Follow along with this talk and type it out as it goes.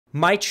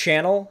My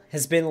channel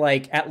has been,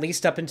 like, at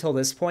least up until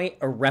this point,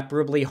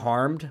 irreparably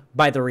harmed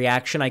by the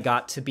reaction I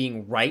got to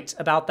being right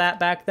about that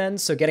back then.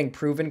 So getting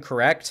proven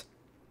correct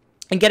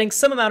and getting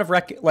some amount of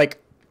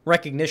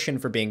recognition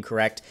for being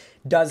correct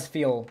does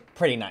feel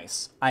pretty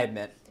nice, I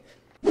admit.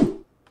 All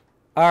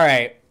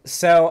right,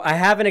 so I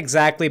haven't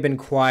exactly been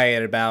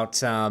quiet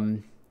about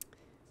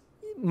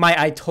my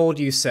 "I told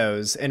you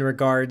so's" in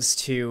regards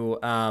to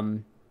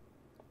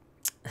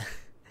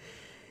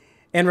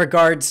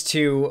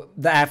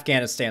the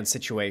Afghanistan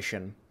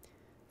situation.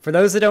 For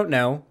those that don't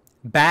know,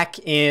 back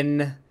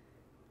in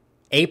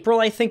April,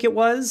 I think it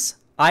was,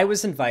 I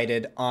was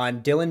invited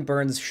on Dylan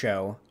Burns'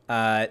 show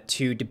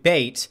to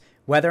debate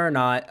whether or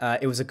not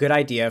it was a good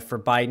idea for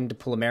Biden to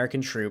pull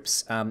American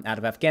troops out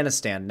of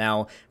Afghanistan.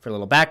 Now, for a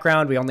little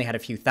background, we only had a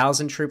few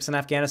thousand troops in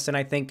Afghanistan,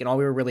 I think, and all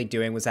we were really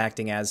doing was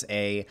acting as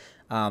a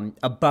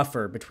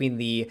buffer between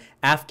the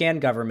Afghan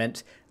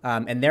government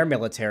and their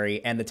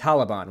military and the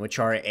Taliban, which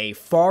are a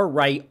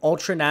far-right,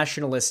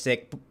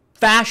 ultra-nationalistic,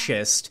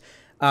 fascist,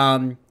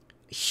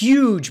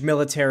 huge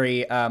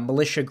military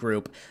militia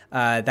group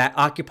that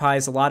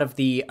occupies a lot of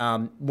the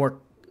more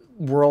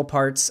rural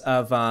parts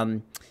of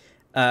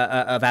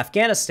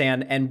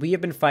Afghanistan, and we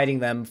have been fighting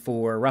them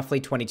for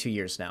roughly 22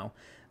 years now,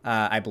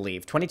 I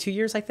believe. 22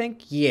 years, I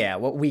think? Yeah,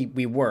 well,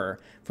 we were.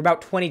 For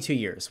about 22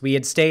 years. We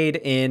had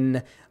stayed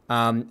in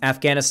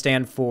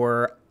Afghanistan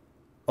for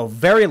a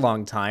very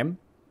long time.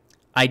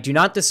 I do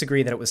not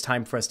disagree that it was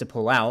time for us to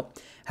pull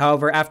out.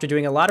 However, after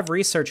doing a lot of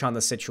research on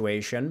the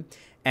situation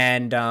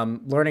and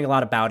learning a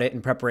lot about it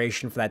in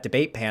preparation for that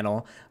debate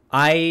panel,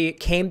 I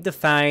came to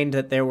find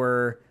that there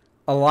were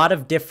a lot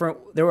of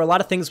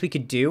things we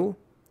could do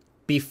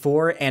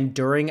before and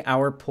during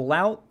our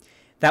pullout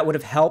that would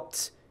have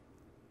helped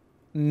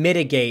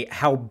mitigate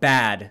how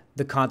bad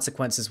the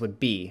consequences would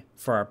be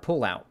for our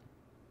pullout.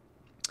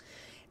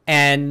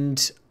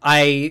 And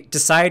I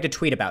decided to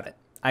tweet about it.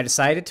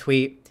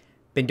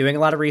 Been doing a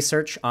lot of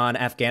research on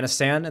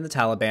Afghanistan and the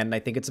Taliban, and I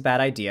think it's a bad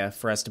idea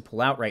for us to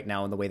pull out right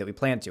now in the way that we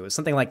plan to. It's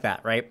something like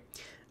that, right?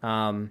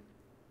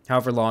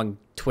 However long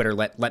Twitter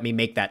let me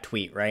make that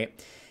tweet, right?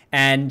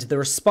 And the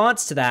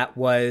response to that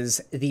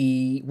was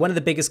one of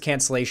the biggest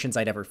cancellations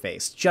I'd ever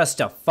faced.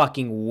 Just a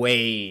fucking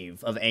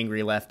wave of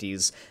angry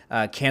lefties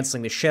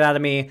canceling the shit out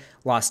of me.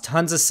 Lost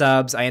tons of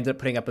subs. I ended up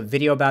putting up a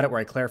video about it where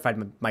I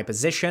clarified my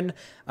position.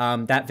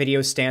 That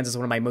video stands as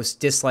one of my most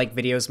disliked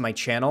videos on my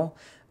channel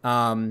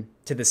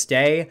to this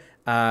day.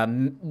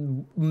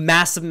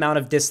 Massive amount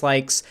of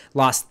dislikes.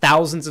 Lost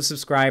thousands of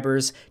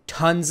subscribers.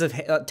 Tons of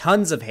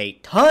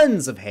hate.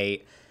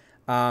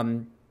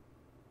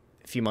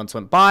 A few months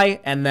went by,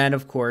 and then,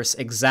 of course,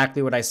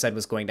 exactly what I said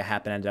was going to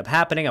happen ended up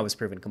happening. I was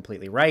proven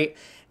completely right,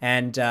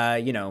 and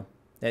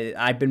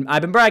I've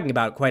been bragging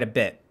about it quite a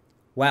bit.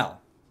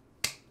 Well,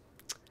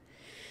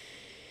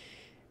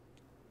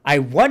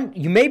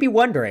 you may be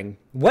wondering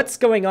what's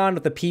going on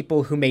with the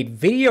people who made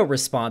video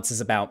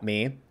responses about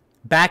me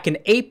back in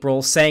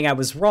April saying I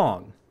was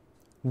wrong.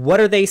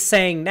 What are they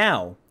saying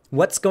now?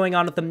 What's going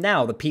on with them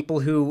now? The people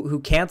who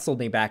canceled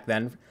me back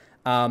then.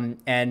 Now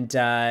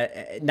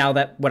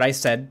that what I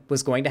said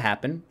was going to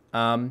happen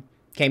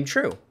came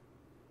true.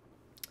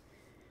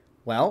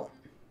 Well,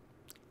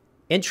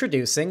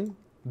 introducing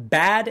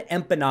Bad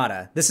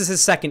Empanada. This is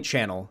his second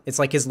channel. It's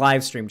like his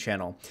live stream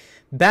channel.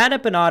 Bad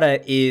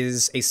Empanada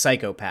is a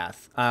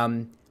psychopath.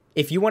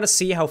 If you want to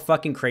see how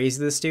fucking crazy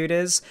this dude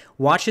is,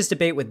 watch his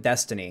debate with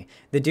Destiny.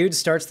 The dude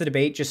starts the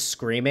debate just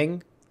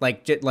screaming,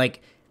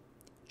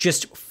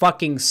 just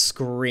fucking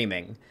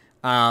screaming.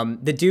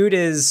 The dude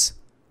is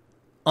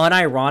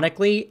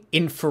unironically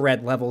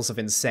infrared levels of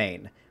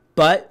insane,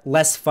 but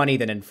less funny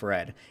than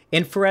infrared.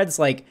 Infrared's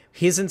like,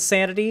 his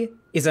insanity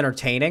is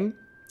entertaining,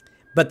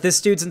 but this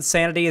dude's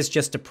insanity is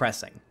just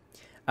depressing.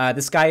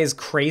 This guy is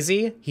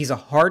crazy. He's a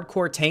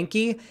hardcore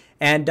tanky,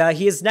 and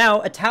he is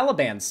now a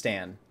Taliban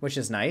stan, which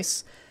is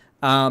nice.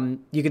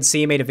 You can see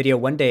he made a video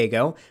one day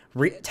ago.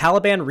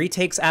 Taliban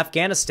retakes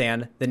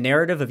Afghanistan. The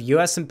narrative of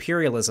U.S.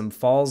 imperialism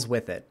falls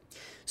with it.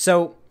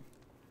 So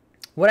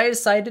what I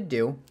decided to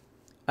do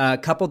a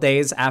couple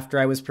days after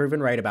I was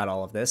proven right about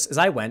all of this is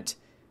I went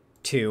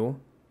to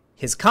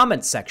his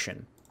comments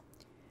section,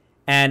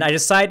 and I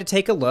decided to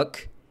take a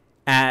look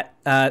at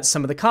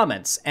some of the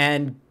comments.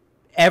 And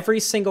every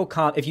single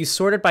if you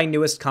sorted by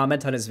newest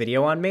comment on his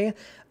video on me,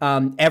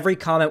 every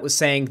comment was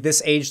saying,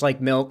 "This aged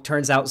like milk.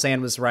 Turns out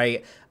Xan was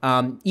right."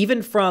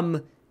 Even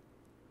from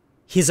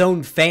his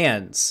own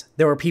fans,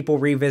 there were people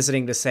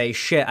revisiting to say,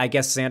 "Shit, I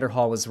guess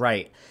Xanderhal was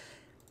right."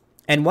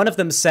 And one of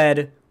them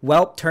said,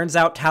 "Well, turns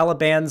out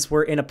Talibans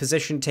were in a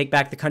position to take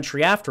back the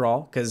country after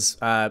all," because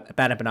Bad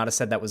Empanada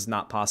said that was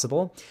not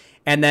possible.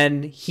 And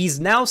then he's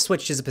now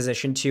switched his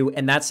position to,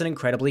 and that's an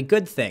incredibly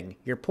good thing.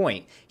 Your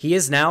point. He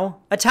is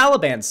now a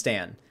Taliban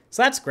stan.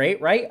 So that's great,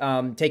 right?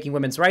 Taking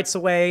women's rights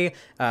away,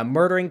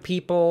 murdering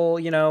people,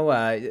 you know,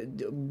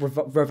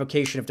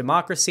 revocation of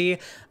democracy.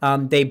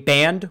 They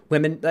banned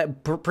women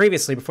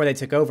previously, before they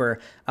took over.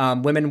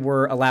 Women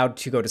were allowed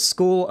to go to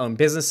school, own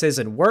businesses,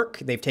 and work.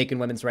 They've taken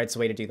women's rights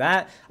away to do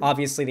that.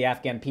 Obviously, the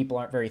Afghan people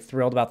aren't very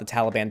thrilled about the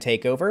Taliban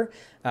takeover,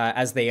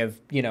 as they have,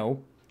 you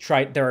know,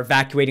 they're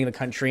evacuating the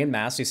country en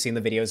masse. We've seen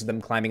the videos of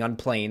them climbing on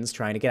planes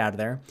trying to get out of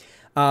there.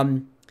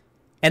 And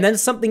then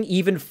something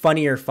even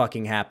funnier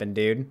fucking happened,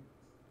 dude.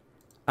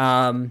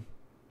 I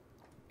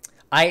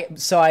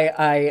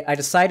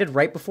decided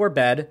right before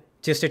bed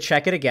just to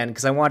check it again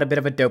because I want a bit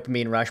of a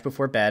dopamine rush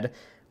before bed.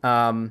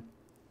 You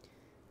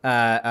know,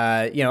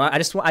 I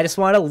just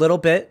want a little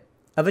bit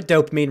of a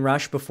dopamine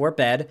rush before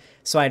bed,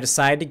 so I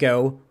decided to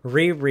go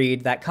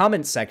reread that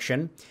comment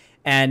section,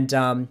 and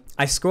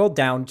I scrolled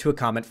down to a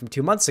comment from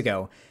 2 months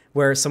ago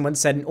where someone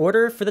said, in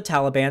order for the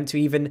Taliban to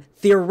even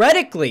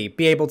theoretically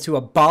be able to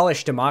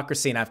abolish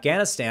democracy in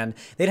Afghanistan,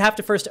 they'd have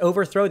to first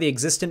overthrow the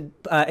existing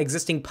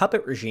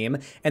puppet regime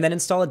and then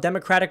install a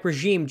democratic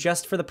regime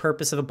just for the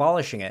purpose of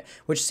abolishing it,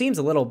 which seems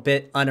a little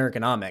bit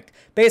unergonomic,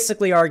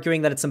 basically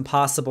arguing that it's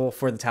impossible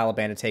for the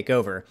Taliban to take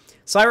over.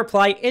 So I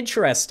replied,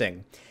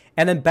 interesting.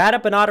 And then Bada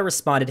Banata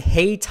responded,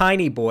 hey,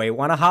 tiny boy,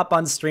 want to hop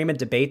on stream and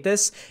debate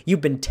this? You've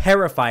been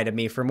terrified of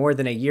me for more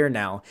than a year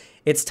now.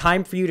 It's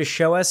time for you to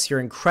show us your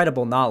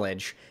incredible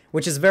knowledge,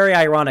 which is very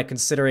ironic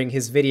considering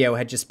his video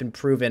had just been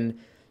proven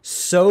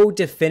so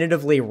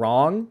definitively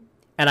wrong,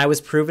 and I was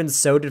proven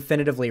so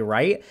definitively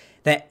right,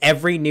 that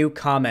every new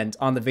comment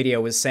on the video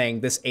was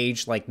saying this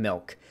aged like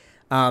milk.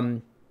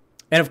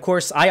 And of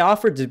course, I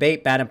offered to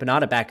debate Bad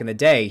Empanada back in the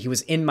day. He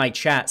was in my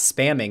chat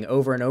spamming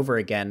over and over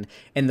again.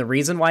 And the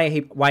reason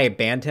why I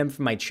banned him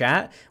from my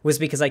chat was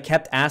because I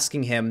kept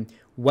asking him,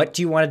 what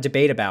do you want to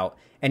debate about?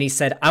 And he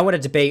said, I want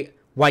to debate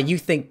why you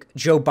think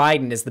Joe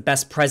Biden is the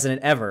best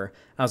president ever.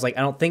 I was like,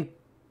 I don't think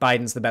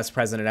Biden's the best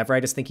president ever. I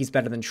just think he's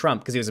better than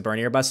Trump because he was a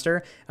Bernier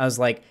buster. I was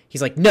like,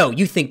 he's like, no,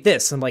 you think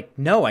this. I'm like,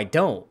 no, I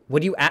don't.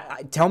 What do you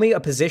tell me a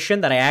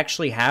position that I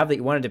actually have that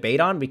you want to debate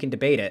on? We can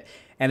debate it.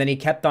 And then he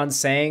kept on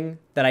saying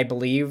that I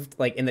believed,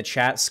 like in the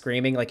chat,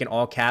 screaming like in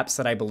all caps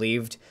that I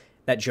believed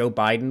that Joe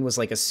Biden was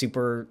like a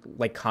super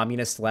like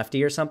communist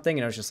lefty or something.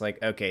 And I was just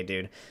like, okay,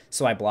 dude.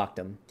 So I blocked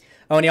him.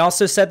 Oh, and he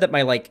also said that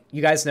my, like,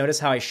 you guys notice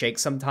how I shake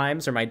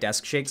sometimes, or my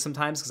desk shakes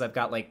sometimes because I've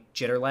got like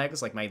jitter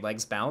legs, like my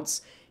legs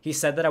bounce. He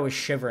said that I was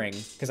shivering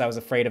because I was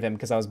afraid of him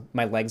because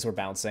my legs were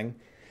bouncing.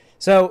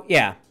 So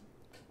yeah,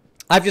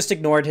 I've just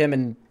ignored him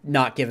and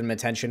not given him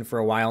attention for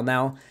a while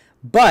now.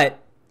 But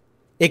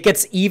it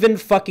gets even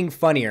fucking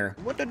funnier.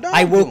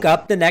 I woke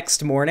up the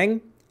next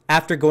morning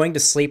after going to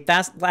sleep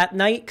that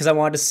night because I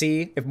wanted to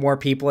see if more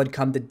people had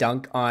come to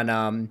dunk on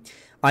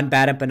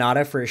Bad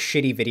Empanada for a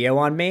shitty video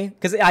on me,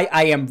 because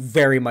I am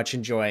very much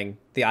enjoying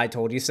the I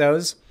Told You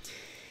So's.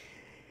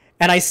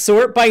 And I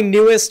sort by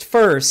newest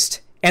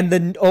first, and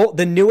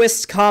the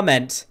newest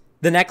comment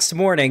the next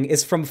morning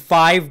is from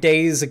 5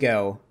 days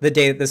ago, the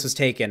day that this was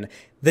taken,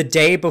 the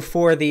day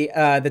before the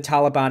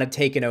Taliban had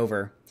taken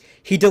over.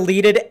 He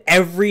deleted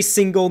every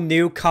single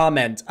new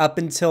comment up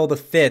until the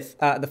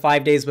 5th, the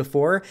 5 days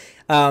before.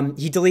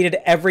 He deleted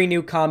every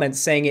new comment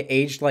saying it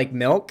aged like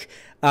milk.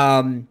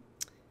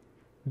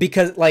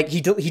 Because like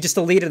he just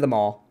deleted them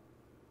all.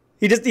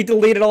 He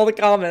deleted all the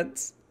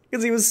comments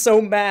because he was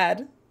so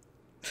mad.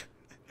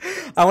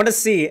 I want to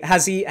see,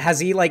 has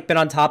he like been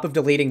on top of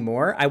deleting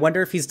more? I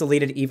wonder if he's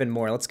deleted even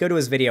more. Let's go to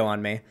his video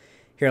on me.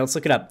 Here, let's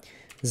look it up.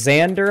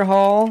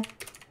 Xanderhal,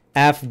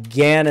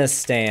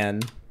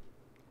 Afghanistan.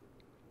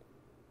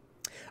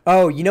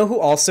 Oh, you know who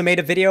also made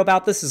a video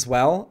about this as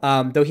well?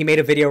 Though he made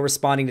a video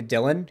responding to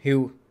Dylan,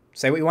 who,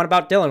 say what you want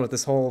about Dylan with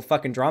this whole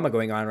fucking drama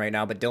going on right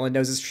now, but Dylan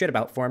knows his shit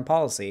about foreign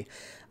policy.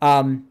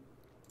 You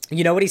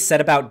know what he said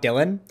about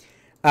Dylan?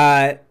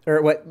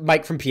 Or what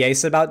Mike from PA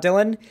said about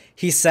Dylan?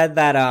 He said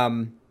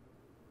that,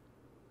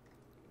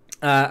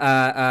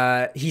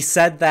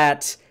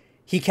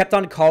 he kept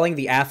on calling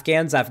the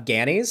Afghans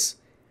Afghanis,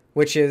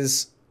 which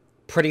is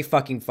pretty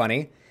fucking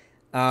funny.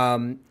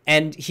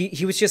 And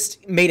he was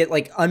just made it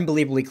like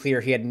unbelievably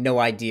clear he had no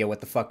idea what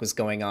the fuck was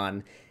going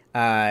on.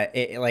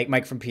 Like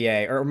Mike from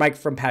PA or Mike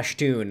from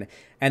Pashtun,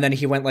 and then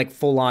he went like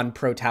full on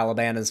pro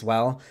Taliban as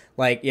well.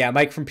 Like, yeah,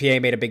 Mike from PA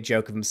made a big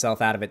joke of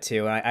himself out of it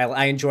too.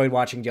 I enjoyed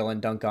watching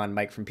Dylan dunk on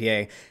Mike from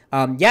PA.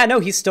 Yeah, no,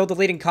 he's still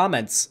deleting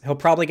comments. He'll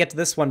probably get to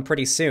this one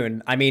pretty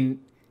soon. I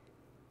mean,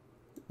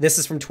 this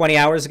is from 20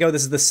 hours ago.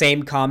 This is the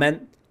same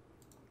comment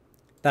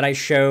that I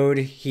showed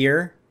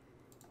here.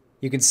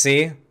 You can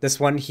see this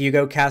one,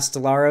 Hugo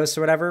Castellaros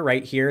or whatever,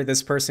 right here.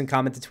 This person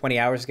commented 20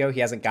 hours ago. He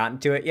hasn't gotten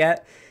to it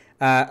yet.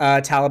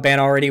 Taliban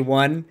already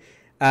won.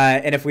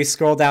 And if we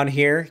scroll down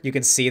here, you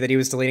can see that he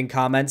was deleting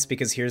comments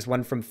because here's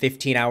one from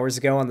 15 hours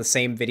ago on the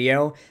same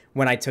video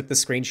when I took the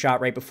screenshot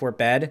right before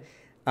bed,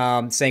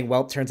 saying,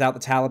 well, turns out the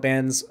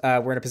Taliban's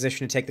were in a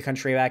position to take the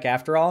country back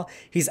after all.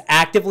 He's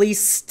actively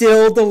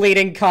still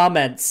deleting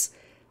comments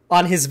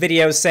on his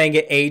video saying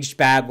it aged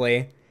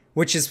badly,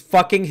 which is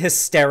fucking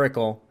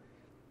hysterical.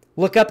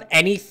 Look up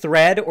any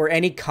thread or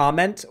any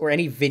comment or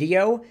any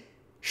video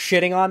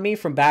shitting on me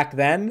from back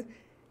then,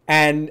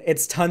 and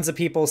it's tons of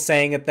people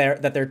saying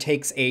that their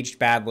takes aged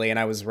badly, and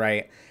I was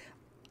right.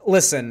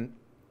 Listen,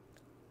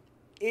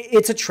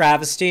 it's a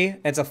travesty.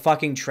 It's a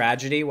fucking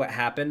tragedy what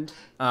happened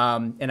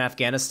in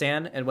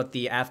Afghanistan and what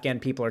the Afghan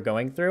people are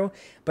going through.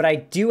 But I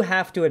do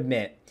have to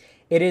admit,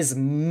 it is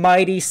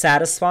mighty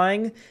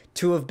satisfying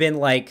to have been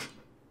like,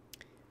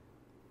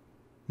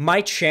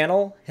 my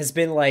channel has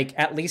been like,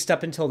 at least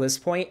up until this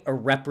point,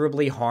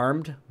 irreparably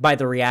harmed by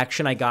the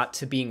reaction I got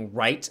to being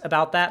right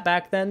about that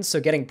back then. So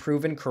getting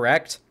proven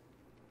correct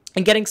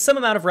and getting some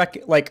amount of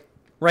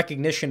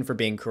recognition for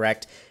being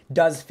correct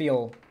does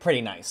feel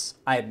pretty nice,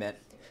 I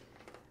admit.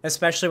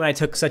 Especially when I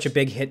took such a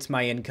big hit to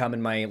my income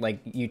and my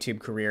like YouTube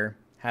career,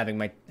 having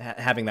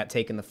that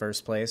take in the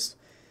first place.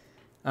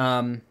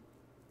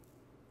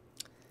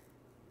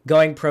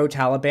 Going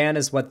pro-Taliban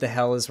is what the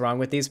hell is wrong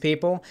with these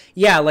people.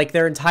 Yeah, like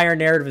their entire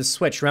narrative is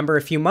switched. Remember,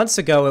 a few months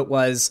ago it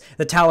was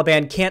the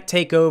Taliban can't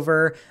take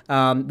over.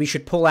 We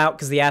should pull out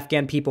because the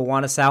Afghan people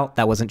want us out.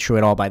 That wasn't true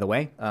at all, by the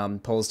way.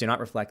 Polls do not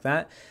reflect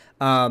that.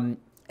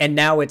 And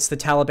now it's the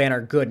Taliban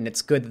are good, and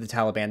it's good that the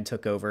Taliban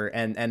took over.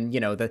 And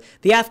you know,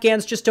 the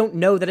Afghans just don't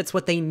know that it's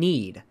what they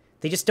need.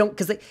 They just don't,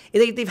 because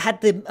they've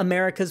had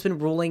America's been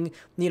ruling,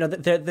 you know,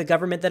 the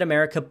government that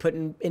America put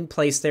in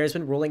place there has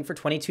been ruling for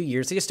 22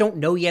 years. They just don't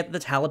know yet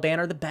that the Taliban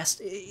are the best.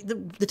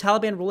 The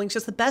Taliban ruling is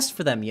just the best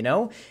for them, you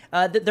know?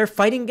 They're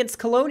fighting against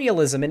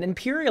colonialism and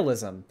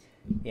imperialism.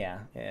 Yeah,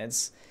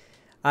 it's...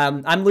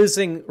 I'm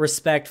losing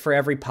respect for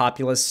every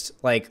populist,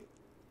 like,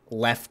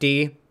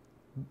 lefty,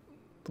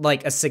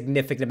 like, a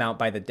significant amount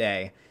by the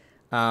day.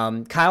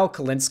 Kyle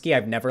Kulinski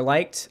I've never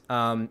liked.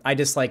 I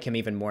dislike him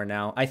even more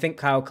now. I think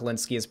Kyle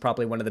Kulinski is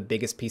probably one of the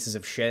biggest pieces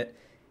of shit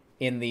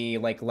in the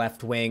like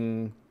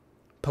left-wing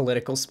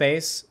political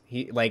space.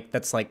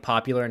 That's like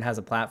popular and has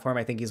a platform.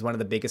 I think he's one of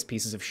the biggest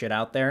pieces of shit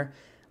out there.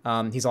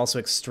 He's also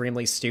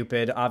extremely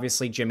stupid.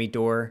 Obviously Jimmy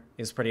Dore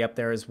is pretty up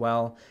there as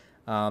well.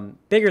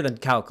 Bigger than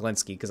Kyle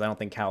Kulinski, because I don't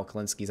think Kyle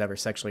Kulinski's ever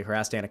sexually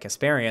harassed Anna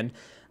Kasparian.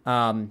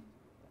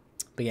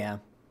 But yeah,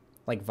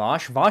 like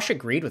Vosh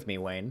agreed with me,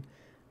 Wayne.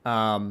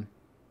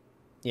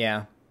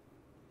 Yeah.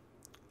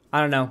 I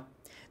don't know.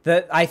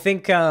 I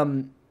think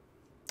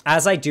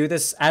as I do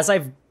this, as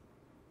I've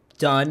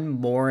done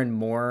more and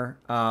more,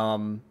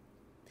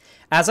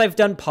 as I've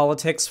done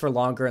politics for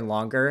longer and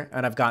longer,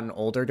 and I've gotten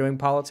older doing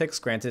politics,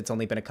 granted it's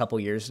only been a couple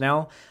years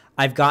now,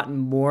 I've gotten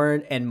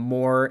more and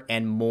more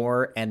and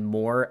more and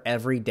more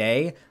every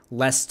day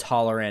less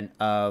tolerant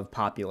of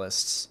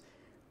populists.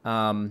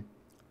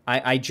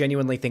 I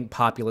genuinely think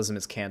populism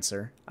is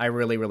cancer. I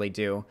really, really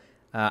do.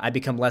 I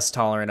become less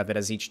tolerant of it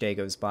as each day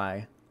goes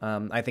by.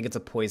 I think it's a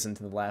poison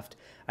to the left.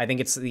 I think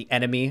it's the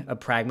enemy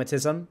of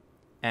pragmatism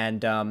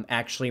and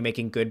actually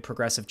making good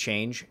progressive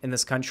change in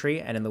this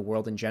country and in the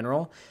world in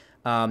general.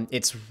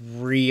 It's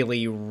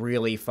really,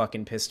 really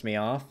fucking pissed me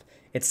off.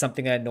 It's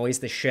something that annoys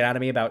the shit out of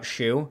me about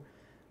Shu.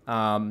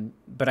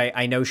 But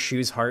I know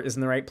Shu's heart is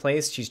in the right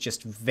place. She's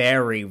just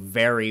very,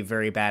 very,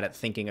 very bad at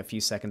thinking a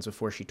few seconds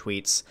before she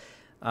tweets.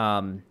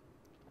 But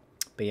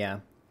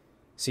yeah.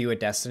 So you a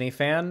Destiny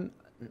fan?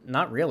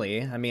 Not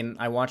really. I mean,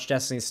 I watch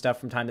Destiny stuff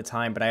from time to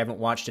time, but I haven't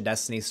watched a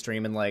Destiny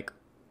stream in like...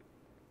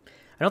 I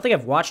don't think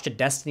I've watched a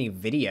Destiny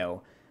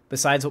video,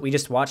 besides what we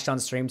just watched on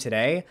stream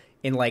today,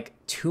 in like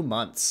 2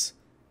 months.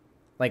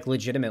 Like,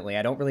 legitimately,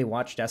 I don't really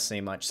watch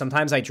Destiny much.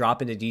 Sometimes I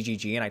drop into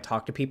DGG and I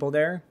talk to people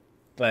there,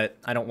 but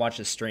I don't watch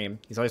the stream.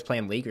 He's always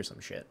playing League or some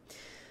shit.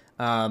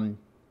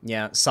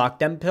 Yeah,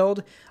 Sockdem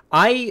pilled.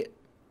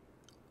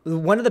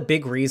 One of the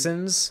big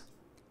reasons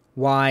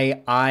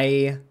why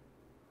I...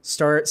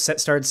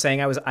 started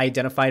saying I was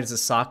identified as a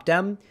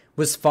Sockdem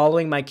was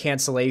following my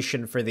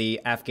cancellation for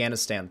the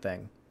Afghanistan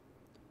thing.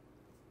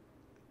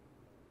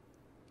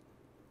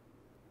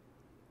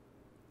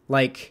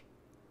 Like,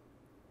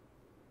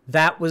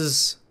 that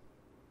was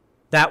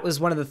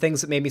one of the things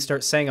that made me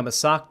start saying I'm a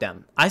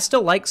Sockdem. I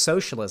still like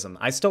socialism.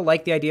 I still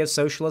like the idea of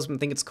socialism and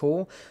think it's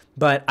cool,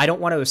 but I don't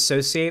want to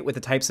associate with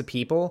the types of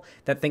people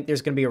that think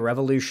there's going to be a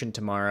revolution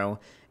tomorrow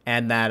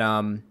and that,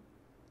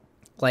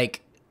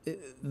 like,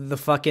 the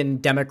fucking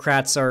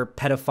Democrats are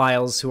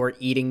pedophiles who are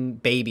eating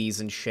babies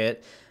and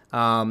shit.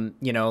 You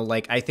know,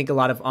 like, I think a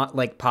lot of,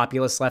 like,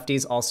 populist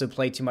lefties also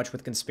play too much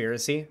with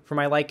conspiracy for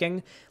my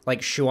liking.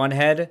 Like,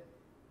 Shuonhead,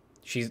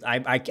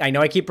 I know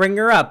I keep bringing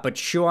her up, but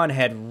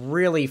Shuonhead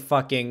really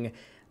fucking,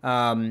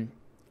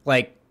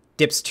 like,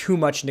 dips too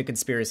much into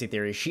conspiracy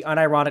theories. She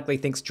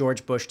unironically thinks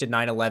George Bush did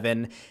 9/11,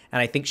 and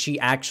I think she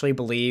actually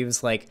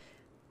believes, like,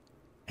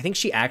 I think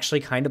she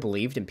actually kind of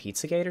believed in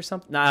Pizzagate or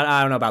something. No,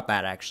 I don't know about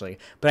that, actually.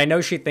 But I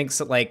know she thinks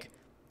that, like,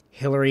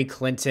 Hillary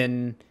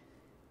Clinton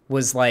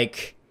was,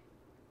 like,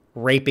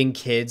 raping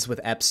kids with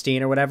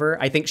Epstein or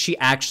whatever. I think she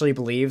actually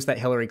believes that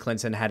Hillary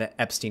Clinton had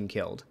Epstein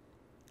killed.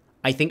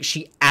 I think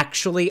she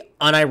actually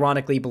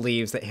unironically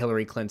believes that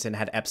Hillary Clinton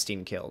had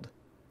Epstein killed.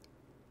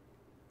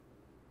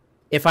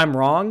 If I'm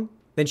wrong,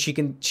 then she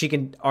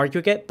can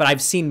argue it. But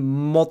I've seen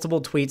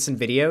multiple tweets and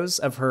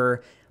videos of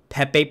her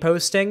Pepe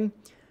posting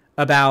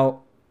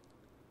about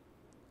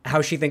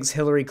how she thinks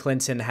Hillary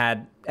Clinton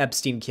had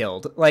Epstein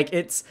killed. Like,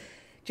 it's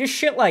just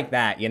shit like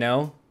that, you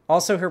know?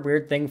 Also, her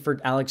weird thing for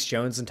Alex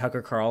Jones and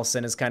Tucker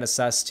Carlson is kind of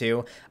sus,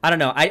 too. I don't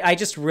know. I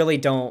just really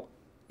don't...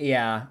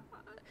 Yeah.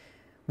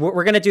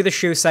 We're going to do the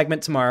Shu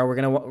segment tomorrow. We're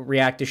going to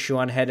react to Shu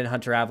on Head and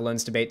Hunter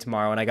Avalon's debate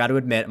tomorrow. And I got to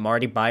admit, I'm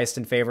already biased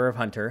in favor of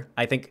Hunter.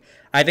 I think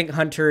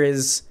Hunter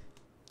is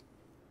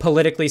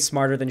politically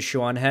smarter than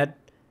Shu on Head.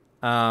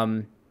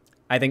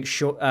 I think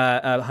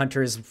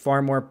Hunter is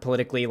far more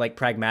politically like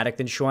pragmatic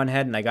than Shu on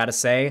Head. And I got to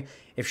say,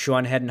 if Shu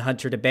on Head and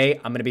Hunter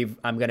debate, I'm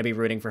going to be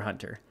rooting for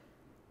Hunter.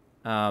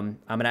 I'm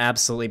going to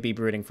absolutely be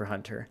rooting for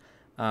Hunter.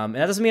 And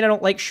that doesn't mean I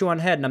don't like Shu on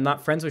Head, and I'm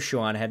not friends with Shu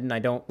on Head, and I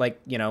don't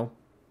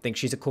think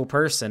she's a cool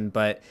person,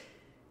 but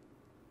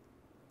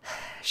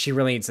she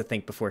really needs to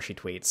think before she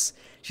tweets.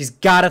 She's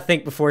got to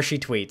think before she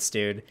tweets,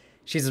 dude.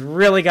 She's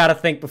really got to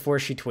think before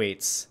she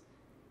tweets.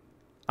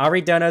 I'll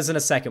read donos in a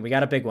second. We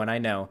got a big one, I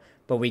know,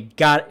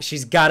 but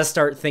she's got to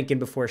start thinking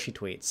before she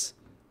tweets.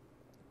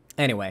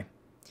 Anyway,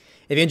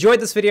 if you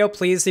enjoyed this video,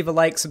 please leave a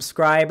like,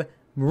 subscribe,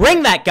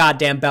 ring that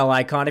goddamn bell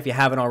icon if you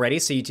haven't already,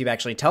 so YouTube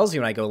actually tells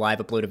you when I go live,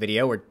 upload a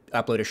video, or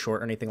upload a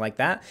short or anything like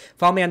that.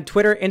 Follow me on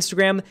Twitter,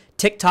 Instagram,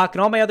 TikTok,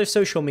 and all my other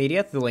social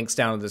media. The link's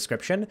down in the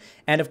description.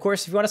 And of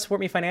course, if you want to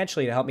support me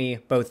financially to help me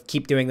both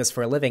keep doing this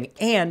for a living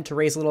and to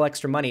raise a little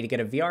extra money to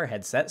get a VR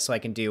headset so I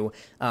can do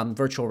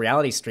virtual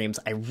reality streams,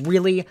 I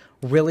really,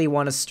 really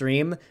want to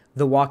stream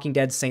The Walking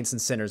Dead Saints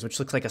and Sinners, which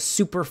looks like a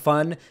super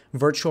fun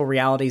virtual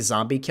reality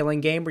zombie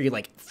killing game where you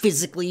like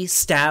physically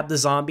stab the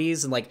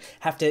zombies and like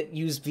have to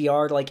use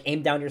VR to like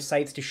aim down your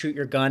sights to shoot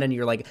your gun, and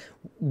you're like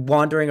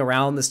wandering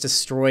around this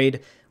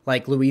destroyed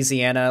like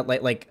Louisiana,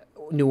 like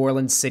New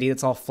Orleans city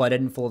that's all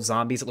flooded and full of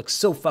zombies. It looks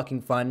so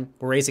fucking fun.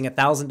 We're raising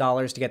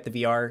 $1,000 to get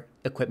the VR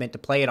equipment to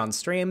play it on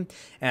stream,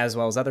 as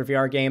well as other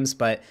VR games.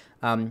 But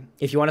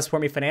if you want to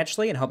support me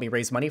financially and help me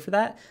raise money for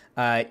that,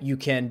 you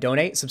can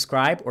donate,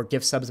 subscribe, or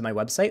gift subs to my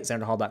website,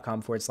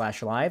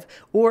 xanderhal.com/live,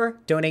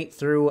 or donate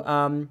through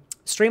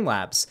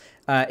Streamlabs.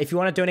 If you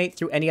want to donate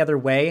through any other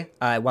way,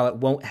 while it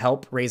won't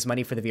help raise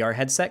money for the VR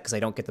headset because I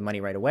don't get the money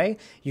right away,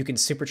 you can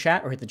super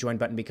chat or hit the join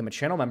button, become a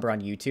channel member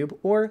on YouTube,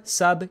 or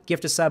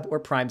gift a sub, or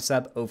prime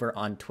sub over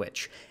on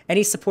Twitch.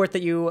 Any support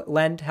that you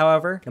lend,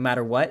 however, no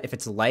matter what, if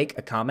it's a like,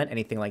 a comment,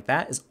 anything like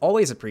that, is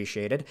always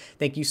appreciated.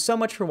 Thank you so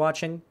much for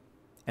watching,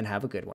 and have a good one.